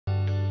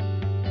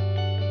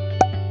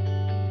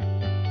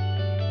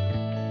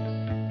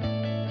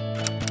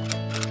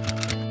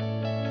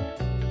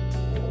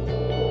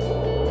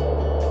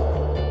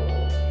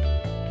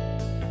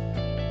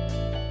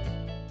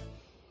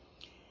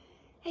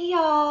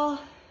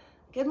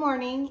Good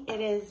morning. It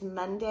is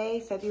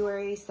Monday,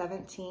 February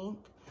 17th.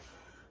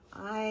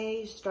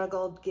 I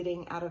struggled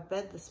getting out of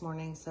bed this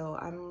morning, so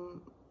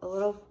I'm a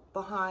little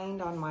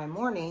behind on my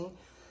morning.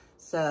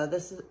 So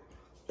this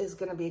is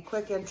going to be a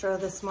quick intro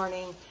this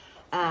morning.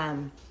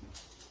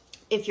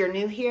 If you're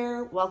new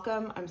here,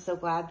 welcome. I'm so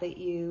glad that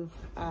you've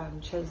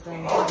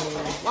chosen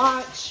to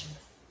watch.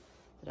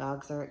 The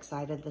dogs are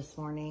excited this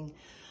morning.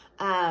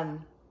 I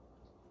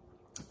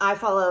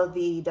follow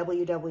the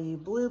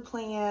WW Blue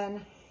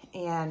plan,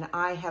 and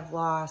I have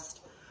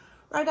lost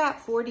right at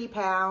 40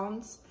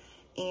 pounds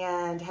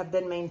and have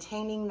been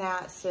maintaining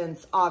that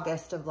since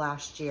August of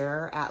last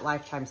year at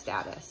lifetime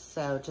status.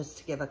 So just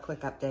to give a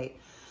quick update.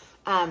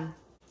 I'm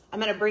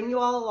gonna bring you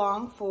all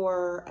along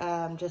for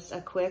just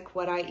a quick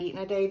what I eat in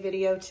a day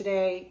video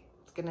today.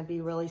 It's gonna be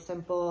really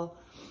simple.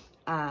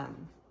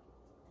 I'm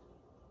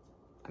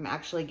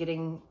actually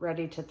getting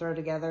ready to throw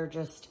together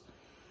just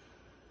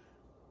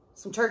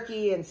some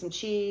turkey and some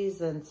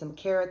cheese and some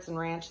carrots and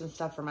ranch and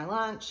stuff for my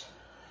lunch,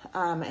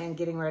 and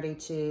getting ready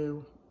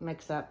to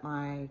mix up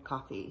my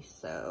coffee.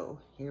 So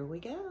here we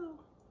go.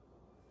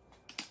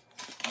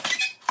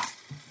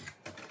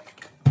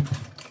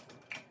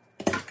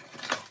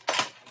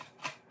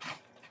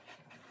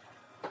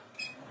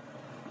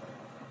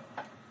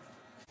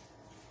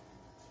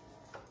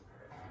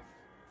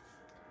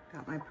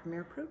 Got my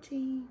Premier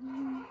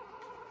Protein.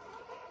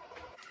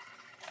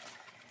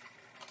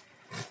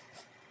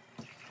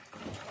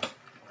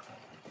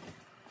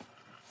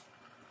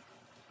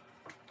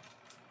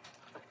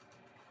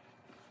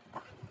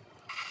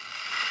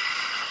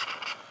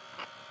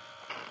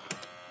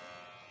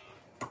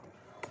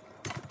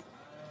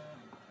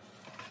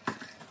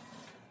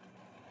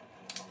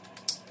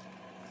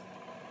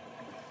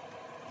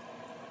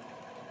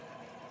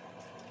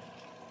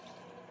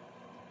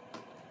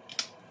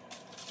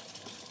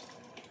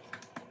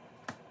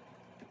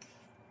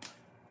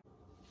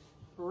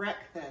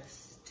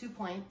 Breakfast, 2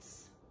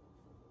 points.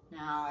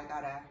 Now I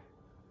gotta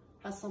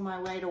hustle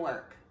my way to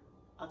work.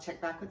 I'll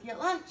check back with you at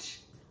lunch.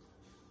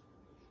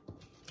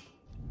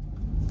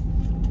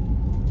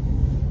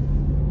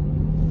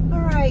 All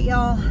right,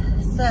 y'all.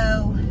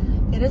 So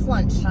it is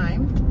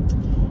lunchtime,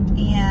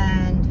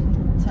 and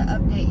to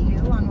update you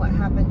on what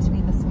happened to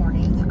me this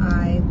morning,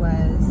 I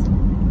was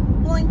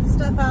pulling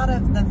stuff out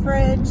of the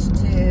fridge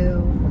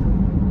to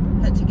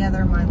put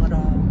together my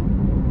little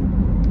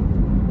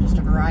just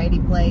a variety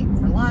plate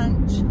for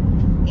lunch,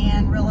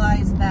 and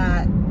realized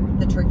that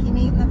the turkey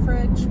meat in the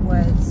fridge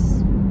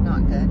was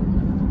not good.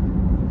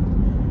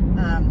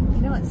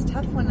 You know, it's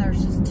tough when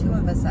there's just two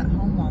of us at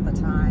home all the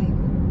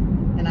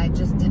time, and I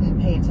just didn't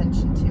pay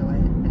attention to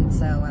it, and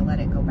so I let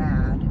it go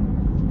bad.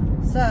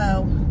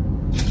 So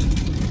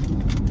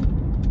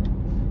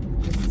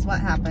this is what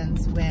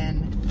happens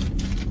when,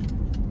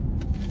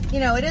 you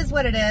know, it is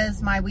what it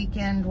is. My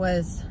weekend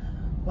was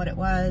what it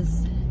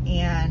was,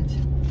 and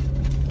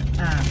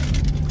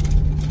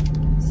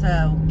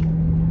so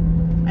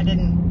I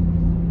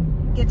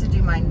didn't get to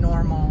do my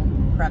normal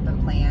prep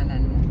and plan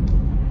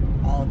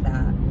and all of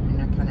that.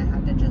 And I kind of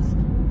had to just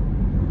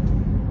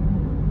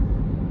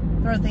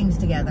throw things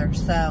together.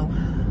 So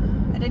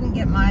I didn't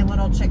get my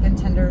little chicken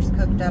tenders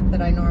cooked up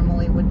that I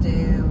normally would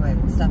do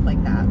and stuff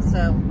like that.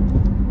 So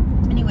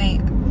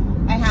anyway,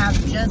 I have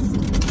just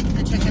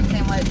the chicken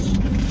sandwich,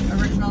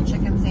 original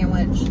chicken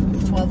sandwich.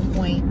 It's 12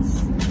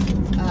 points.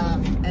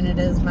 And it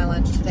is my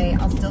lunch today.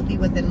 I'll still be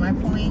within my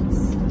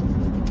points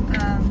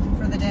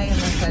for the day,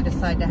 unless I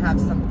decide to have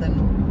something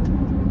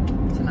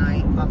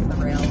tonight off the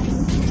rails,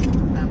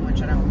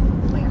 which I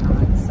don't plan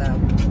on.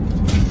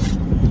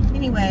 So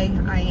anyway,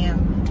 I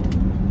am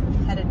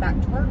headed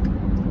back to work.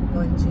 I'm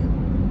going to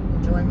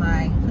enjoy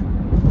my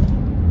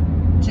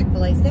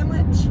Chick-fil-A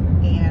sandwich,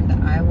 and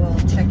I will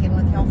check in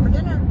with y'all for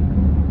dinner.